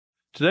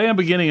Today I'm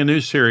beginning a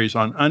new series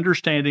on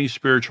understanding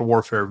spiritual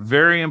warfare.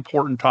 Very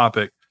important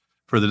topic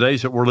for the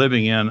days that we're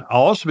living in.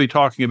 I'll also be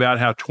talking about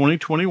how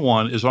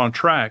 2021 is on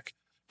track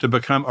to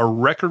become a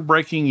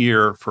record-breaking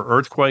year for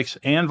earthquakes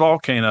and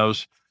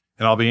volcanoes,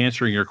 and I'll be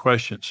answering your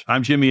questions.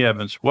 I'm Jimmy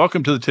Evans.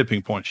 Welcome to the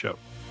Tipping Point Show.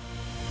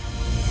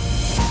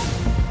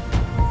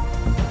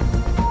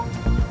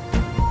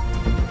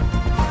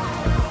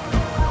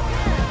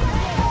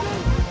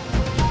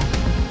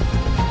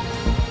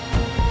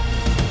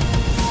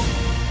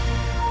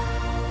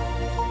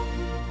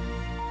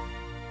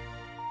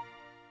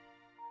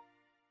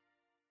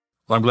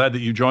 I'm glad that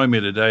you joined me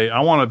today.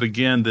 I want to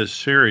begin this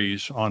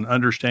series on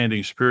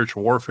understanding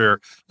spiritual warfare.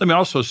 Let me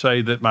also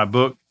say that my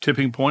book,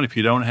 Tipping Point, if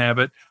you don't have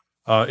it,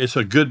 it's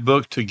a good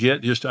book to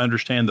get just to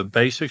understand the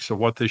basics of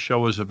what this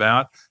show is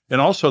about and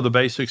also the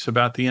basics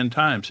about the end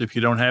times. If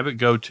you don't have it,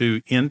 go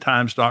to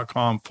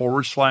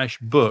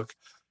endtimes.com/book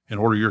and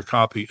order your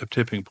copy of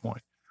Tipping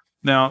Point.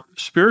 Now,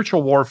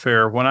 spiritual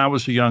warfare, when I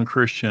was a young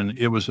Christian,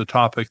 it was a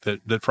topic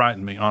that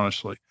frightened me,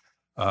 honestly.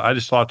 I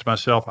just thought to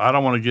myself, I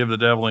don't want to give the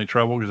devil any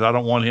trouble because I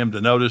don't want him to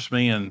notice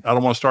me and I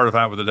don't want to start a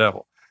fight with the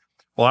devil.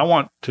 Well, I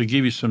want to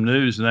give you some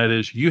news, and that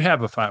is you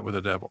have a fight with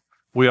the devil.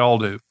 We all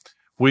do.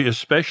 We,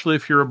 especially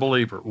if you're a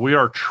believer, we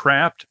are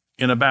trapped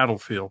in a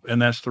battlefield,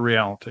 and that's the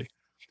reality.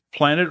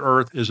 Planet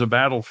Earth is a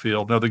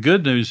battlefield. Now, the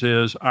good news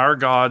is our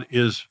God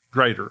is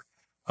greater.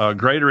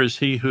 Greater is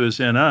he who is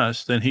in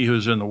us than he who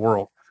is in the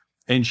world.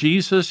 And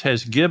Jesus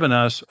has given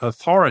us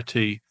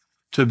authority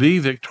to be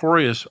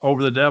victorious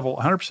over the devil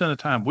 100% of the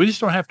time. We just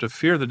don't have to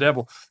fear the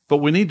devil, but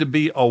we need to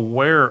be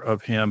aware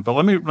of him. But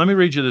let me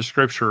read you the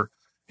scripture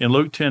in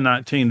Luke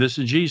 10:19. This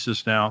is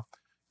Jesus now.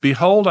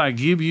 Behold, I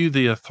give you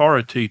the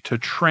authority to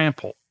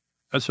trample.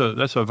 That's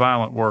a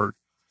violent word.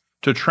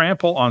 To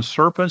trample on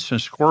serpents and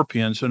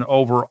scorpions and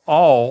over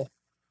all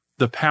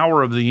the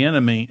power of the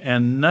enemy,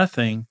 and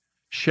nothing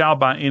shall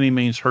by any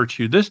means hurt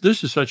you.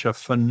 This is such a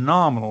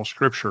phenomenal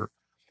scripture.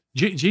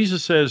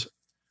 Jesus says,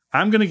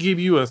 I'm going to give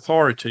you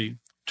authority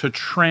to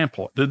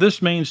trample.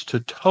 This means to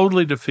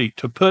totally defeat,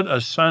 to put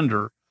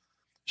asunder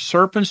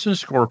serpents and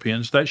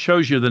scorpions. That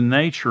shows you the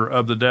nature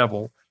of the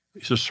devil.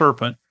 He's a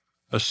serpent,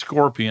 a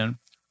scorpion,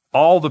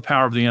 all the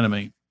power of the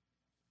enemy,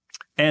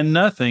 and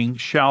nothing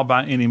shall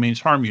by any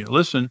means harm you.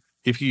 Listen,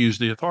 if you use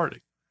the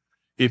authority.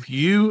 If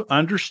you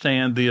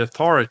understand the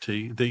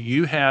authority that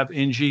you have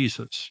in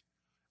Jesus,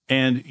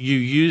 and you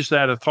use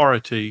that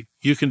authority,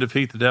 you can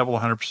defeat the devil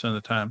 100% of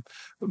the time.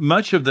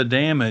 Much of the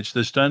damage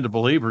that's done to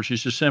believers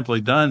is just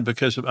simply done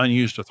because of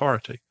unused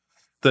authority.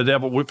 The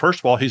devil, first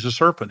of all, he's a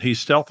serpent.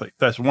 He's stealthy.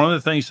 That's one of the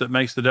things that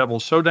makes the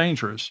devil so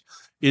dangerous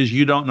is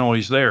you don't know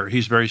he's there.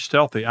 He's very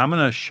stealthy. I'm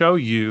going to show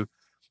you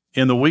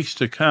in the weeks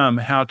to come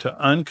how to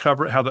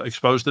uncover, how to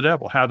expose the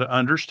devil, how to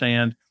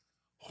understand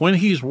when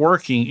he's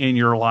working in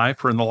your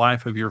life or in the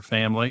life of your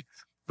family.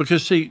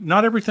 Because, see,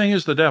 not everything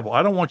is the devil.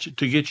 I don't want you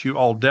to get you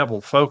all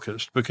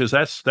devil-focused because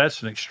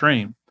that's an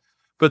extreme.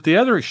 But the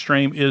other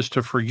extreme is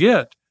to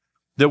forget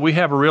that we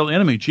have a real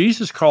enemy.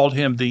 Jesus called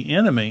him the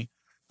enemy,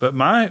 but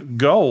my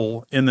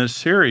goal in this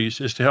series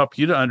is to help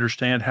you to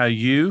understand how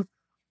you,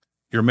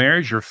 your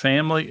marriage, your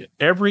family,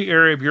 every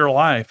area of your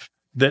life,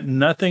 that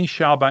nothing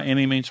shall by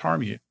any means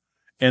harm you,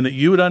 and that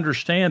you would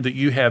understand that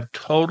you have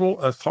total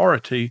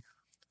authority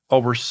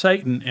over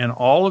Satan and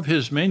all of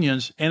his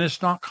minions, and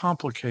it's not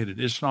complicated.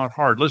 It's not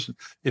hard. Listen,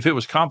 if it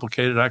was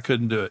complicated, I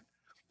couldn't do it.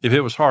 If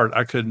it was hard,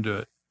 I couldn't do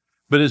it.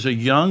 But as a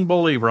young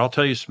believer, I'll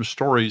tell you some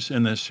stories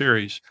in this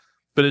series,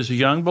 but as a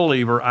young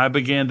believer, I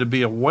began to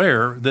be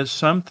aware that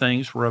some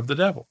things were of the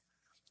devil.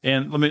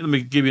 And let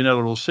me give you another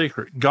little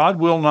secret. God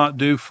will not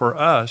do for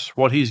us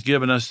what he's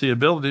given us the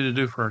ability to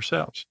do for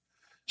ourselves.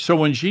 So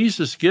when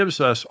Jesus gives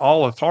us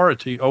all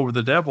authority over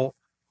the devil,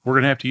 we're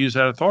going to have to use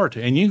that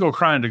authority. And you can go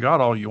crying to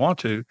God all you want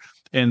to.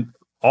 And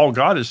all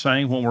God is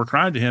saying when we're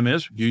crying to him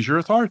is, use your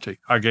authority.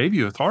 I gave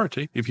you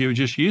authority. If you would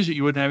just use it,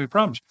 you wouldn't have any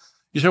problems.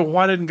 You say, well,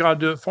 why didn't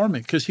God do it for me?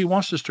 Because he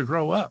wants us to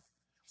grow up.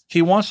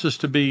 He wants us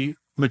to be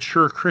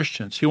mature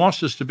Christians. He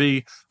wants us to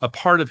be a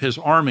part of his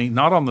army,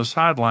 not on the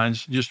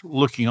sidelines, just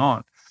looking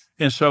on.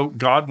 And so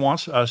God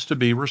wants us to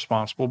be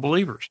responsible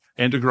believers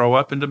and to grow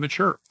up and to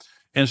mature.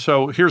 And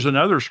so here's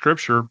another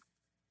scripture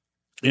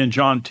in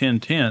John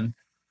 10:10,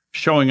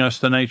 showing us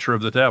the nature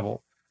of the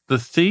devil. The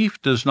thief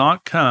does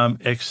not come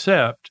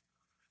except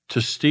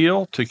to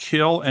steal, to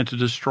kill, and to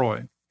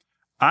destroy.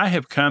 I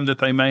have come that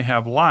they may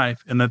have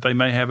life and that they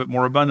may have it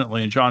more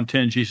abundantly. In John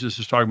 10, Jesus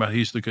is talking about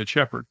he's the good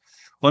shepherd.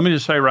 Let me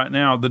just say right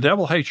now, the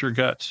devil hates your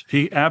guts.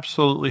 He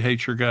absolutely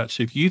hates your guts.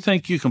 If you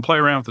think you can play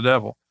around with the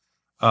devil,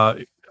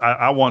 I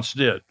once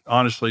did,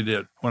 honestly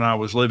did, when I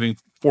was living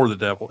for the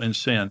devil in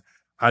sin.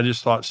 I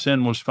just thought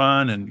sin was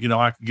fun and,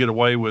 I could get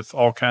away with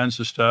all kinds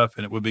of stuff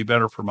and it would be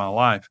better for my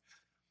life.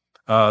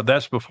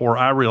 That's before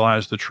I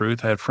realized the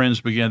truth. I had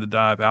friends begin to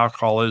die of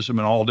alcoholism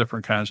and all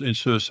different kinds, and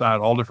suicide,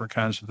 all different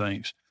kinds of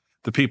things,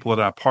 the people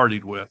that I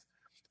partied with.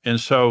 And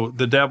so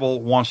the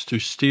devil wants to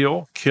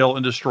steal, kill,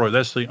 and destroy.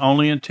 That's the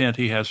only intent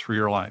he has for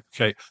your life.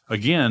 Okay.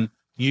 Again,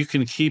 you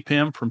can keep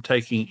him from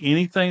taking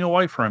anything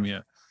away from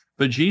you,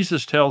 But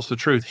Jesus tells the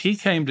truth. He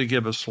came to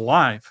give us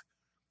life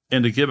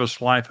and to give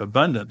us life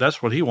abundant.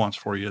 That's what he wants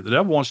for you. The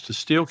devil wants to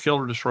steal, kill,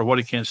 or destroy. What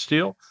he can't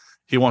steal,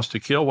 he wants to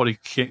kill. What he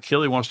can't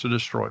kill, he wants to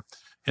destroy.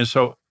 And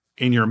so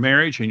in your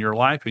marriage, in your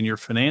life, in your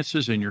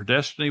finances, in your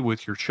destiny,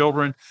 with your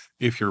children,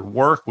 if your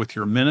work, with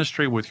your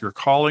ministry, with your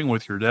calling,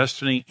 with your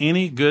destiny,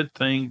 any good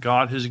thing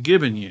God has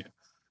given you,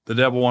 the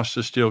devil wants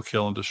to steal,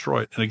 kill, and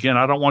destroy it. And again,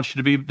 I don't want you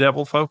to be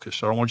devil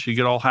focused. I don't want you to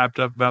get all hyped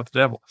up about the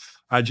devil.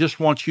 I just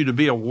want you to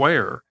be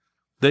aware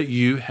that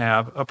you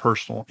have a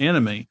personal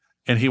enemy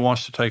and he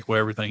wants to take away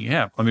everything you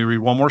have. Let me read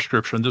one more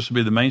scripture, and this will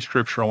be the main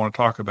scripture I want to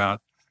talk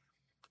about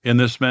in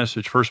this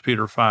message, 1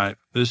 Peter 5.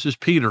 This is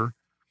Peter.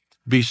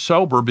 Be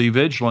sober, be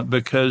vigilant,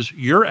 because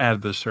your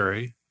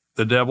adversary,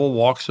 the devil,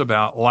 walks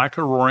about like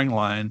a roaring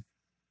lion,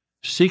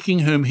 seeking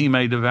whom he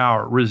may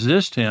devour.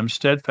 Resist him,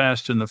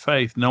 steadfast in the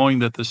faith, knowing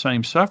that the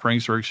same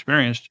sufferings are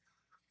experienced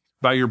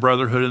by your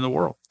brotherhood in the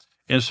world.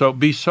 And so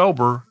be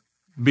sober,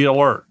 be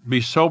alert, be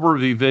sober,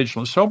 be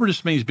vigilant. Sober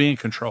just means be in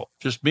control.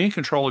 Just be in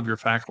control of your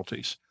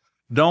faculties.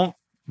 Don't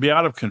be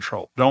out of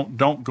control.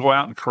 Don't go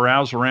out and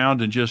carouse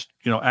around and just,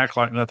 act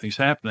like nothing's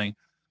happening.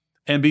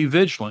 And be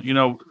vigilant.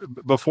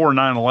 Before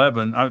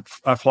 9/11,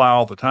 I fly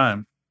all the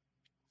time.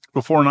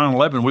 Before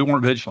 9/11, we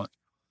weren't vigilant.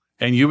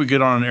 And you would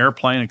get on an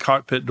airplane and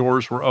cockpit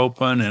doors were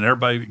open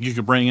and you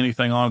could bring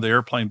anything onto the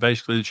airplane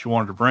basically that you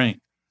wanted to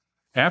bring.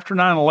 After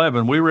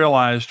 9/11, we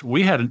realized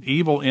we had an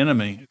evil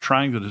enemy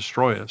trying to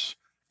destroy us,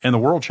 and the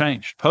world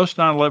changed. Post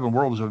 9/11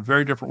 world is a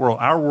very different world.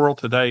 Our world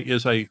today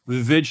is a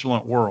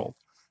vigilant world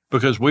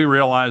because we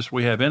realize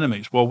we have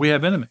enemies. Well, we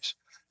have enemies.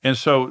 And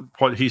so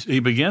what he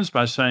begins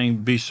by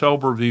saying, be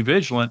sober, be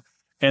vigilant,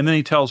 and then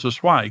he tells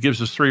us why. He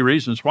gives us 3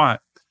 reasons why.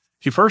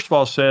 He first of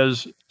all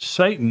says,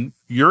 Satan,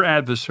 your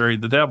adversary,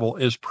 the devil,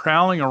 is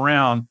prowling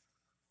around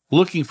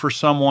looking for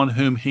someone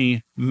whom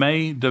he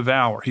may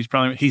devour.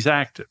 He's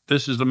active.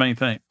 This is the main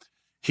thing.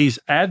 He's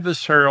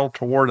adversarial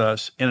toward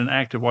us in an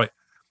active way.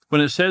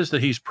 When it says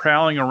that he's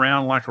prowling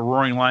around like a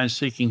roaring lion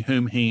seeking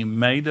whom he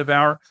may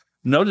devour,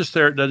 notice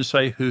there it doesn't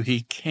say who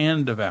he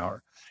can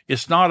devour.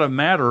 It's not a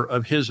matter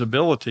of his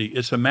ability.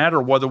 It's a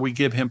matter of whether we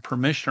give him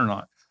permission or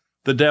not.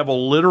 The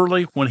devil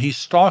literally, when he's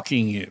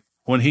stalking you,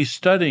 when he's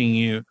studying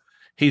you,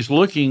 he's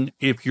looking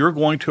if you're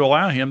going to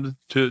allow him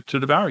to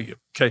devour you.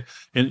 Okay.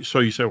 And so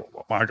you say,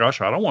 well, my gosh,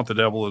 I don't want the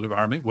devil to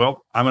devour me.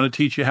 Well, I'm going to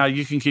teach you how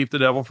you can keep the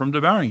devil from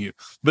devouring you.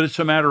 But it's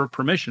a matter of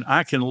permission.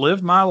 I can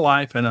live my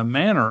life in a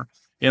manner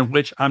in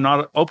which I'm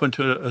not open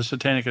to a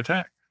satanic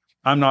attack.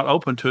 I'm not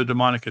open to a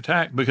demonic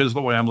attack because of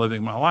the way I'm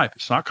living my life.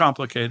 It's not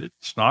complicated.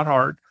 It's not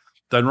hard.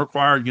 Doesn't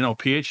require,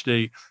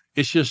 PhD.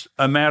 It's just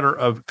a matter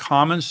of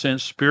common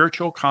sense,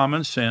 spiritual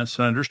common sense,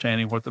 and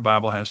understanding what the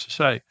Bible has to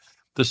say.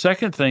 The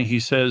second thing he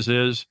says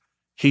is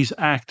he's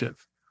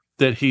active,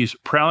 that he's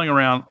prowling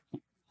around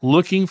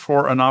looking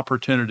for an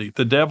opportunity.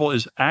 The devil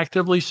is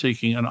actively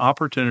seeking an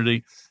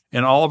opportunity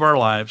in all of our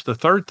lives. The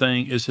third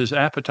thing is his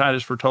appetite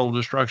is for total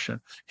destruction.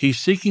 He's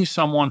seeking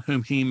someone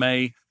whom he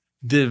may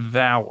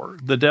devour.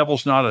 The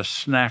devil's not a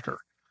snacker.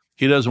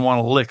 He doesn't want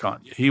to lick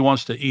on you. He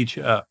wants to eat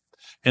you up.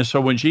 And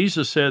so when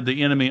Jesus said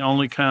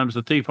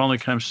the thief only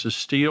comes to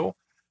steal,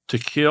 to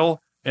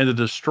kill, and to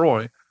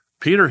destroy,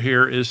 Peter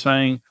here is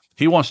saying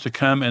he wants to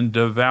come and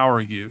devour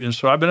you. And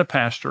so I've been a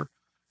pastor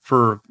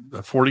for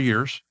 40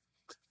 years,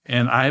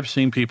 and I have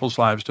seen people's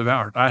lives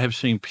devoured. I have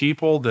seen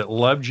people that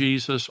love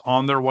Jesus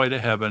on their way to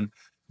heaven,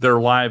 their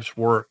lives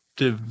were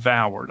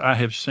devoured. I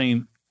have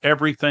seen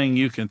everything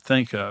you can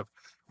think of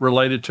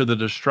related to the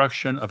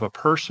destruction of a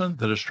person,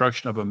 the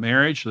destruction of a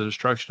marriage, the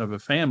destruction of a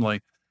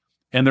family.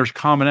 And there's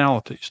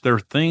commonalities. There are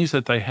things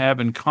that they have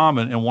in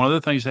common. And one of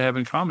the things they have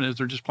in common is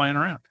they're just playing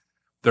around.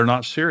 They're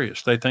not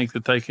serious. They think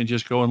that they can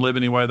just go and live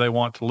any way they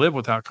want to live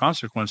without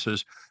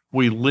consequences.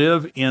 We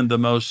live in the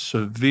most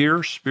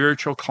severe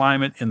spiritual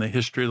climate in the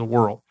history of the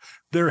world.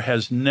 There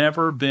has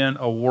never been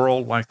a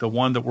world like the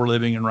one that we're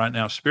living in right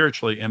now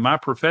spiritually. And my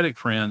prophetic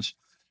friends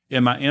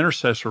and my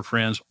intercessor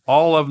friends,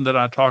 all of them that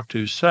I talk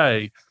to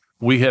say,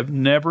 we have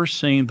never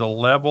seen the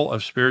level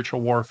of spiritual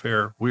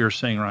warfare we are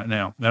seeing right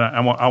now. And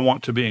I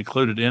want to be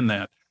included in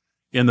that.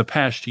 In the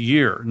past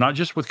year, not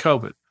just with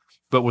COVID,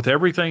 but with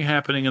everything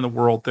happening in the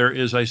world, there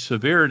is a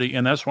severity,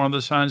 and that's one of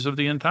the signs of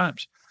the end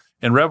times.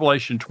 In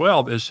Revelation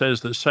 12, it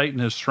says that Satan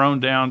is thrown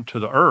down to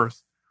the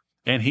earth,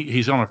 and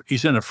he's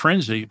in a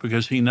frenzy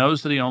because he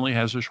knows that he only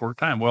has a short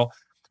time. Well,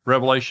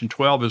 Revelation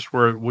 12 is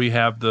where we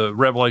have the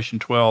Revelation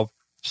 12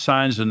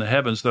 signs in the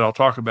heavens that I'll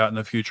talk about in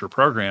a future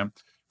program.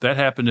 That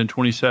happened in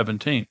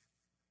 2017.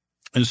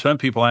 And some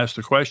people ask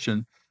the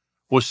question,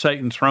 was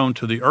Satan thrown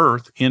to the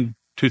earth in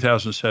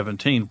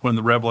 2017 when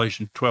the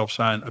Revelation 12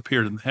 sign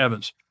appeared in the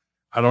heavens?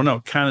 I don't know.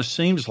 It kind of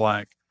seems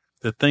like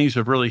that things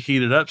have really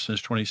heated up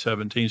since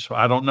 2017. So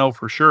I don't know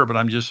for sure, but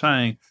I'm just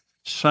saying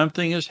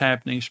something is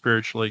happening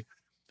spiritually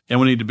and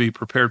we need to be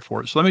prepared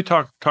for it. So let me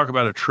talk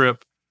about a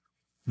trip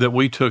that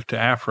we took to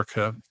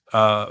Africa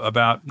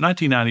about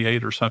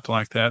 1998 or something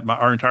like that.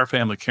 Our entire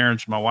family,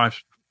 Karen's, my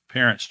wife's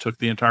parents, took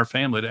the entire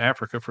family to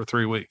Africa for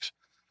 3 weeks.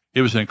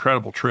 It was an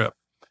incredible trip.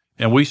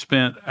 And we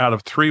spent, out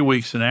of 3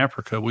 weeks in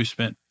Africa, we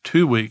spent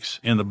 2 weeks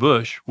in the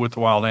bush with the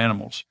wild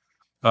animals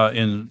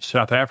in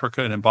South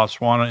Africa and in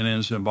Botswana and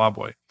in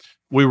Zimbabwe.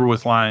 We were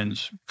with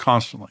lions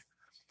constantly.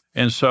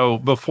 And so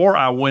before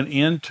I went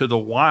into the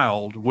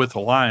wild with the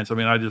lions, I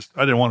mean, I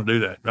didn't want to do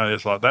that. I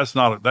just thought that's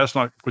not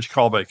what you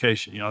call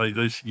vacation. You know,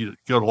 you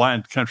go to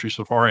lion country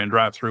safari and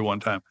drive through one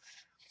time.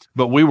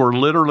 But we were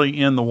literally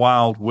in the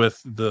wild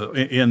with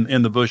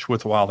in the bush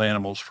with the wild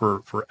animals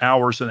for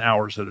hours and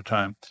hours at a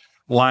time.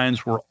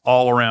 Lions were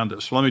all around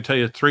us. So let me tell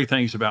you 3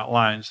 things about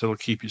lions that'll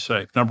keep you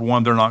safe. Number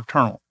one, they're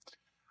nocturnal.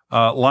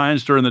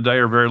 Lions during the day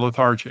are very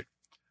lethargic.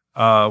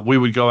 We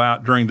would go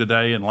out during the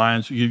day, and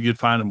lions, you'd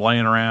find them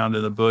laying around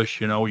in the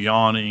bush, you know,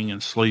 yawning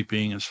and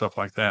sleeping and stuff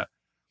like that.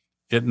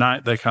 At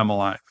night, they come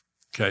alive.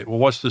 Okay, well,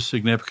 what's the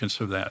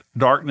significance of that?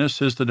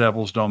 Darkness is the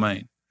devil's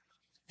domain.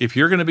 If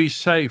you're going to be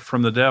safe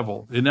from the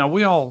devil, and now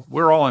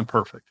we're all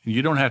imperfect.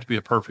 You don't have to be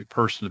a perfect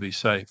person to be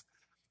safe.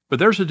 But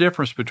there's a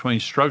difference between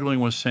struggling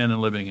with sin and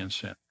living in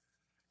sin.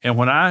 And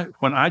when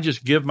I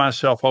just give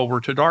myself over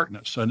to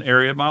darkness, an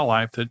area of my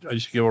life that I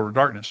just give over to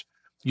darkness,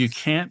 you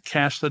can't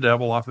cast the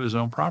devil off of his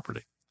own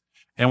property.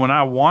 And when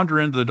I wander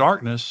into the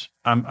darkness,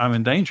 I'm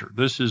in danger.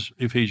 This is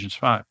Ephesians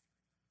 5.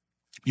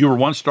 You were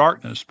once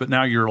darkness, but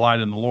now you're light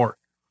in the Lord.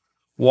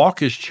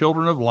 Walk as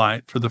children of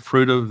light, for the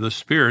fruit of the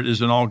Spirit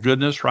is in all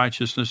goodness,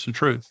 righteousness, and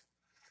truth,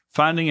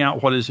 finding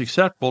out what is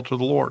acceptable to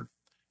the Lord,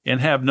 and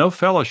have no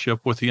fellowship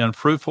with the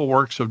unfruitful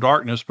works of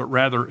darkness, but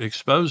rather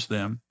expose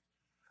them.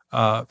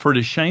 For it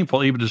is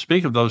shameful even to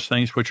speak of those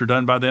things which are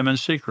done by them in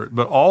secret.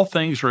 But all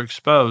things are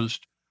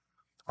exposed,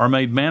 are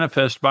made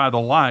manifest by the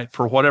light,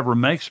 for whatever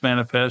makes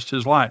manifest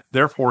is light.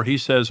 Therefore, he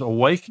says,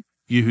 awake,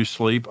 you who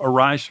sleep,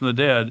 arise from the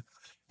dead,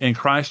 and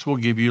Christ will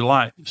give you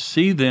light.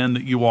 See then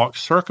that you walk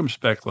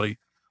circumspectly,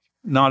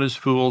 not as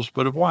fools,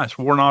 but of wise.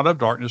 We're not of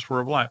darkness,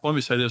 we're of light. Let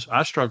me say this.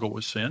 I struggle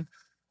with sin.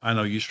 I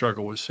know you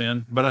struggle with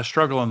sin, but I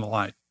struggle in the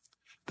light.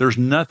 There's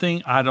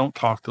nothing I don't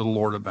talk to the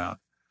Lord about.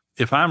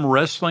 If I'm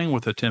wrestling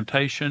with a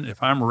temptation,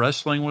 if I'm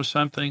wrestling with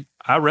something,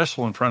 I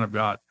wrestle in front of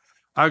God.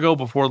 I go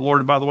before the Lord.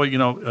 And by the way, you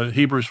know,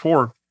 Hebrews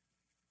 4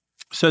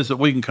 says that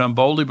we can come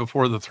boldly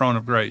before the throne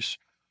of grace.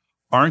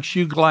 Aren't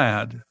you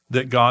glad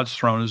that God's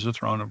throne is a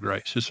throne of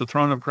grace? It's a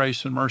throne of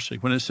grace and mercy.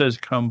 When it says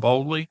come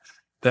boldly,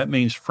 that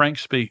means frank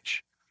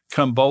speech.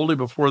 Come boldly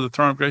before the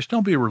throne of grace.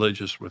 Don't be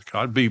religious with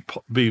God.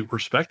 Be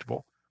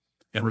respectable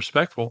and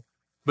respectful,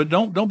 but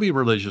don't be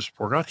religious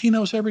before God. He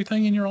knows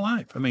everything in your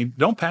life. I mean,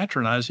 don't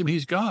patronize him.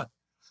 He's God.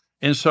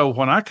 And so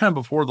when I come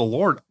before the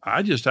Lord,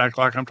 I just act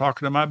like I'm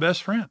talking to my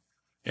best friend.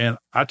 And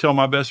I tell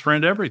my best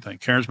friend everything.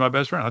 Karen's my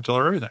best friend. I tell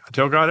her everything. I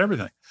tell God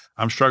everything.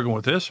 I'm struggling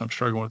with this. I'm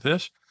struggling with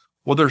this.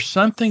 Well, there's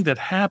something that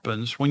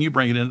happens when you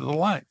bring it into the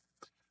light.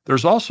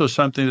 There's also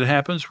something that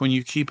happens when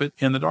you keep it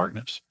in the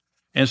darkness.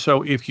 And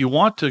so if you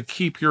want to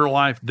keep your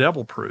life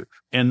devil-proof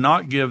and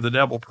not give the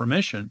devil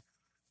permission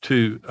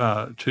to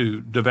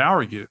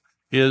devour you,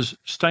 is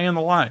stay in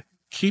the light.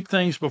 Keep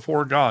things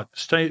before God.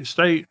 Stay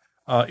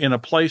in a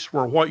place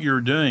where what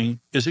you're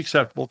doing is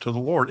acceptable to the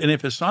Lord. And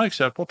if it's not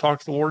acceptable, talk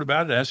to the Lord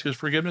about it. Ask his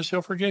forgiveness.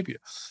 He'll forgive you.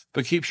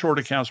 But keep short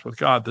accounts with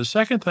God. The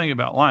second thing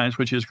about lions,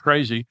 which is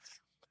crazy,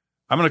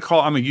 I'm going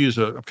to use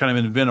a kind of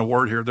an inventive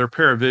word here. They're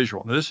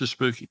paravisual. Now, this is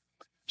spooky.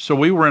 So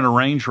we were in a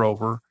Range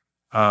Rover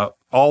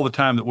all the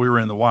time that we were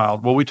in the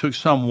wild. Well, we took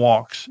some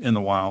walks in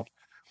the wild,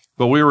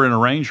 but we were in a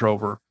Range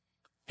Rover,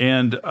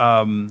 and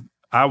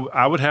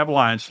I would have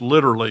lions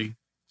literally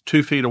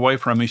 2 feet away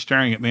from me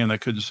staring at me, and they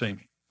couldn't see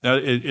me. Now,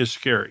 it's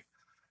scary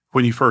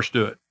when you first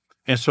do it.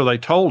 And so they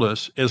told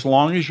us, as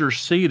long as you're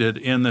seated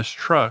in this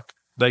truck,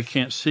 they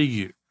can't see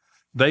you.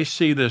 They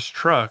see this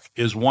truck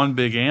as one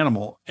big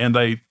animal, and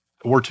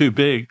we're too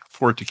big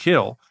for it to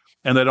kill,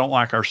 and they don't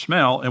like our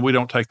smell, and we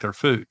don't take their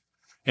food.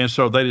 And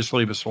so they just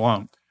leave us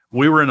alone.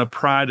 We were in a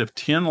pride of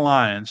 10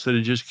 lions that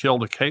had just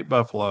killed a Cape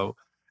buffalo,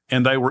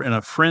 and they were in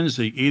a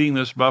frenzy eating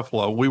this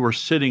buffalo. We were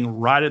sitting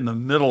right in the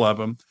middle of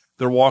them.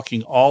 They're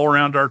walking all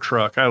around our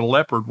truck. I had a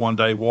leopard one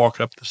day walk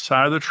up the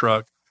side of the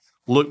truck,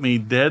 look me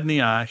dead in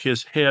the eye.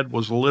 His head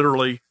was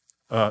literally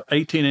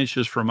 18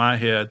 inches from my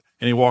head,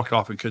 and he walked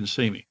off and couldn't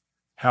see me.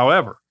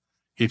 However,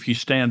 if you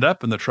stand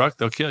up in the truck,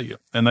 they'll kill you.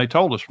 And they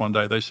told us one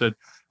day, I said,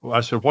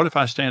 what if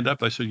I stand up?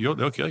 They said,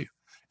 they'll kill you.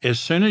 As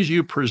soon as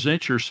you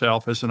present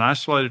yourself as an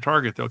isolated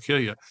target, they'll kill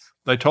you.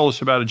 They told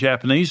us about a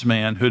Japanese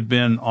man who'd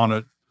been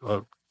on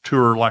a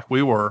tour like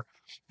we were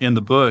in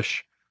the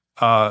bush.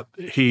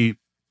 He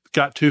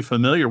got too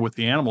familiar with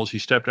the animals. He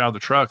stepped out of the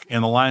truck,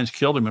 and the lions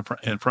killed him in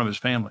front of his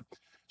family.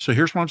 So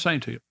here's what I'm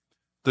saying to you.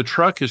 The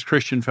truck is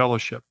Christian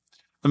fellowship.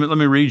 Let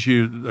me read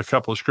you a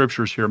couple of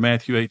scriptures here.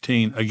 Matthew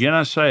 18. Again,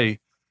 I say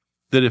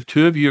that if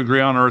 2 of you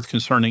agree on earth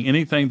concerning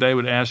anything they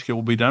would ask, it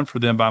will be done for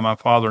them by my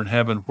Father in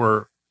heaven.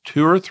 Where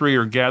 2 or 3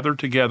 are gathered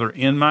together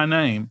in my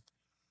name,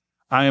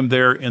 I am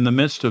there in the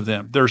midst of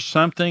them. There's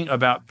something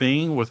about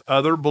being with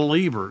other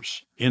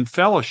believers in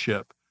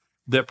fellowship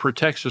that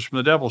protects us from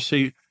the devil.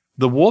 See,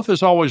 the wolf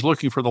is always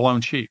looking for the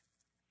lone sheep.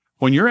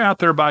 When you're out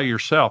there by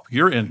yourself,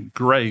 you're in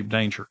grave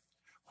danger.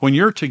 When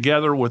you're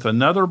together with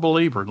another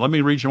believer, let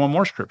me read you one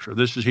more scripture.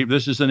 This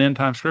is an end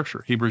time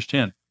scripture, Hebrews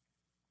 10.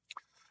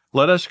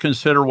 Let us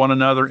consider one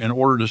another in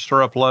order to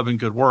stir up love and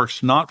good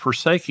works, not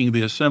forsaking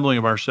the assembling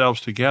of ourselves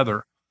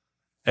together,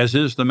 as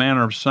is the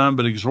manner of some,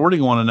 but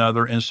exhorting one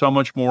another, and so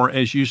much more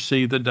as you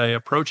see the day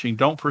approaching.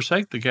 Don't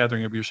forsake the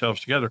gathering of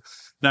yourselves together.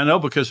 Now, I know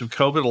because of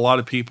COVID, a lot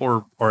of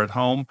people are at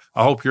home.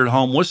 I hope you're at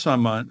home with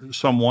someone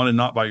and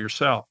not by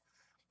yourself.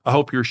 I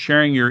hope you're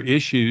sharing your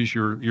issues,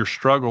 your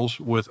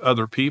struggles with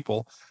other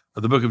people.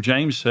 The book of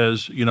James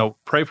says,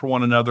 pray for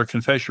one another,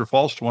 confess your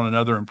faults to one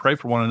another, and pray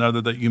for one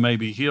another that you may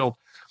be healed.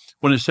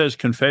 When it says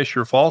confess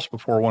your faults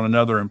before one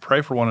another and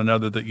pray for one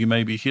another that you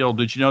may be healed,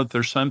 did you know that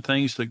there's some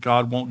things that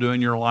God won't do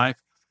in your life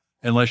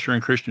unless you're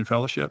in Christian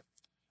fellowship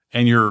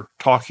and you're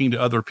talking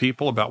to other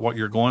people about what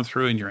you're going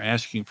through and you're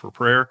asking for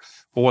prayer?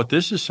 Well, what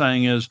this is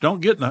saying is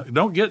don't get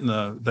in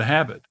the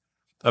habit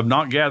of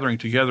not gathering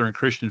together in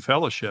Christian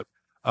fellowship,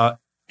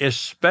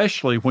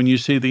 especially when you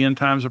see the end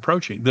times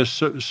approaching,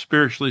 this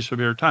spiritually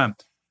severe time.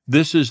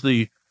 This is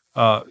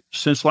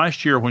since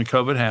last year when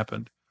COVID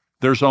happened,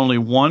 there's only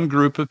one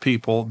group of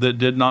people that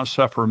did not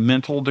suffer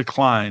mental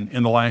decline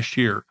in the last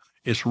year.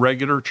 It's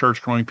regular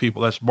church-going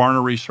people. That's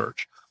Barna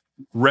Research.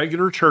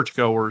 Regular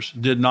churchgoers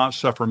did not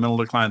suffer mental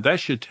decline. That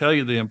should tell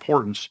you the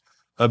importance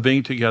of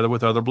being together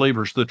with other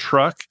believers. The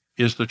truck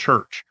is the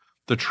church.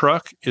 The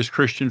truck is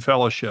Christian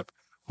fellowship.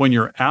 When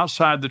you're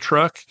outside the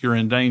truck, you're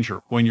in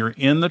danger. When you're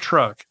in the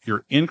truck,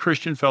 you're in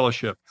Christian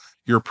fellowship.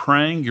 You're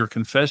praying, you're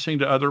confessing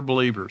to other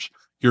believers.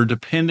 You're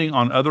depending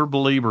on other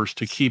believers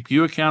to keep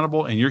you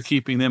accountable, and you're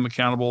keeping them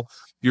accountable.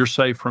 You're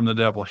safe from the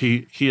devil.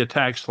 He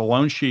attacks the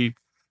lone sheep,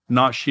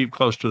 not sheep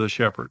close to the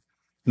shepherd.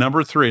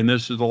 Number 3, and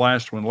this is the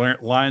last one,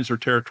 lions are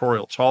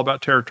territorial. It's all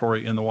about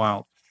territory in the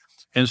wild.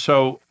 And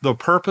so the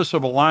purpose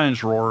of a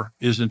lion's roar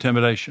is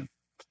intimidation.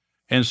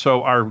 And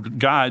so our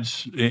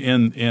guides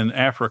in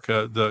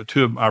Africa, the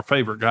two of our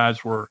favorite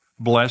guides were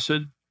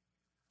Blessed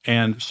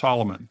and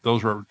Solomon.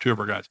 Those were 2 of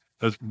our guides.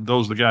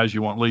 Those are the guys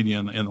you want leading you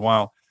in the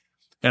wild.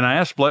 And I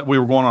asked we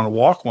were going on a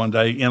walk one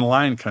day in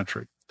lion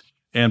country,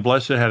 and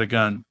Blessed had a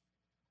gun,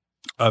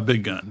 a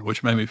big gun,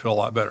 which made me feel a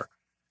lot better.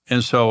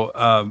 And so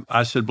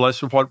I said,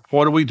 Blessed, what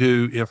do we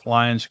do if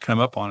lions come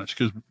up on us?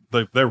 Because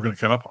they were going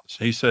to come up on us.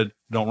 He said,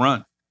 don't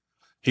run.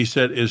 He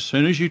said, as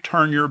soon as you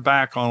turn your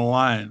back on a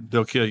lion,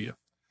 they'll kill you.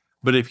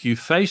 But if you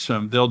face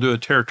them, they'll do a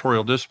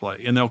territorial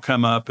display, and they'll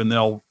come up and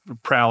they'll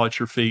prowl at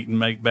your feet and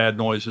make bad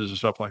noises and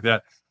stuff like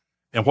that.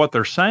 And what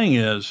they're saying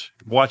is,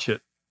 watch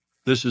it.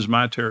 This is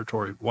my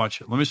territory.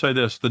 Watch it. Let me say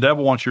this. The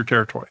devil wants your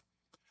territory.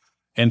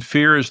 And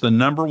fear is the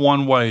number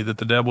one way that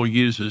the devil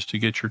uses to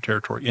get your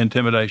territory,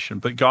 intimidation.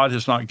 But God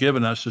has not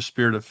given us a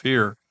spirit of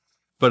fear,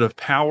 but of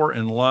power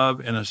and love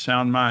and a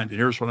sound mind. And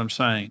here's what I'm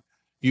saying.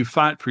 You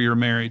fight for your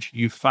marriage.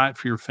 You fight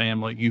for your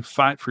family. You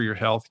fight for your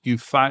health. You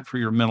fight for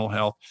your mental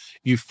health.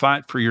 You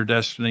fight for your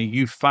destiny.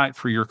 You fight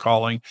for your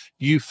calling.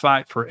 You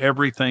fight for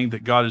everything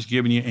that God has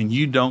given you, and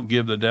you don't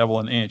give the devil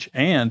an inch.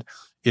 And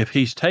if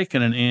he's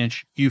taken an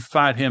inch, you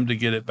fight him to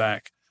get it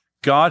back.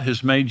 God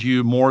has made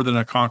you more than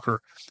a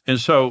conqueror. And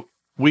so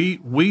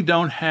we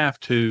don't have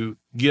to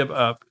give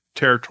up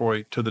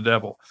territory to the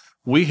devil.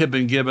 We have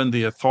been given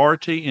the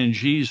authority in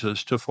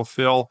Jesus to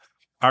fulfill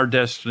our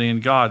destiny in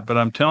God. But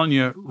I'm telling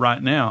you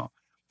right now,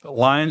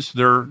 lions,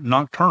 they're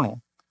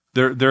nocturnal.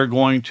 They're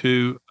going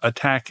to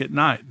attack at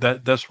night.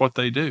 That's what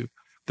they do.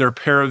 They're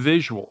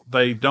paravisual.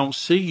 They don't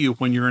see you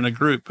when you're in a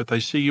group, but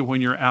they see you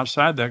when you're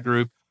outside that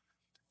group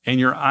and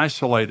you're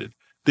isolated.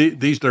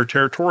 They're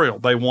territorial.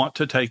 They want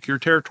to take your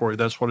territory.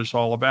 That's what it's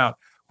all about.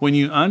 When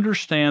you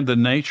understand the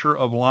nature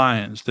of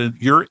lions,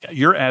 that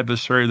your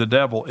adversary, the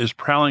devil, is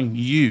prowling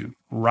you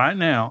right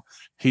now.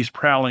 He's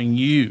prowling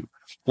you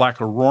like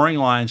a roaring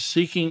lion,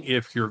 seeking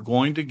if you're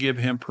going to give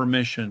him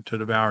permission to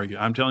devour you.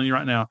 I'm telling you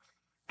right now,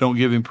 don't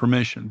give him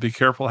permission. Be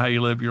careful how you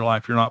live your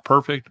life. You're not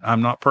perfect.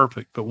 I'm not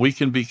perfect, but we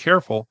can be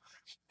careful,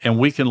 and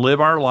we can live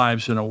our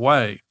lives in a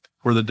way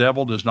where the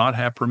devil does not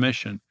have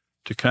permission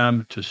to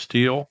come to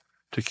steal,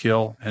 to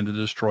kill, and to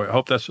destroy. I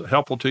hope that's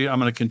helpful to you. I'm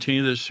going to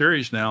continue this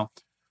series now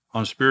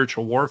on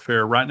spiritual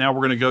warfare. Right now, we're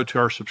going to go to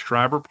our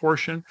subscriber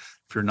portion.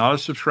 If you're not a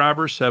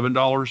subscriber,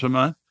 $7 a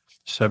month,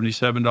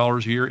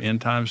 $77 a year,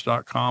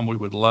 endtimes.com. We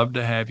would love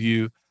to have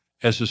you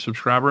as a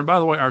subscriber. And by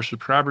the way, our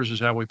subscribers is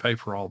how we pay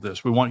for all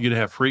this. We want you to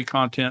have free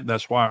content.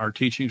 That's why our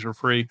teachings are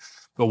free.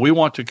 But we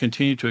want to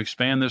continue to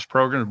expand this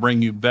program and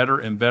bring you better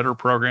and better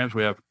programs.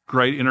 We have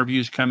great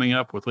interviews coming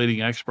up with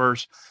leading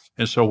experts.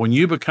 And so when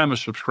you become a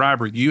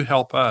subscriber, you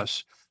help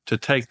us to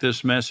take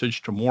this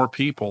message to more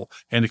people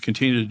and to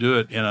continue to do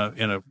it in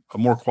a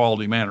more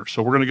quality manner.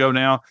 So we're going to go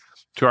now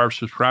to our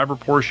subscriber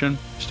portion.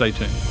 Stay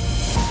tuned.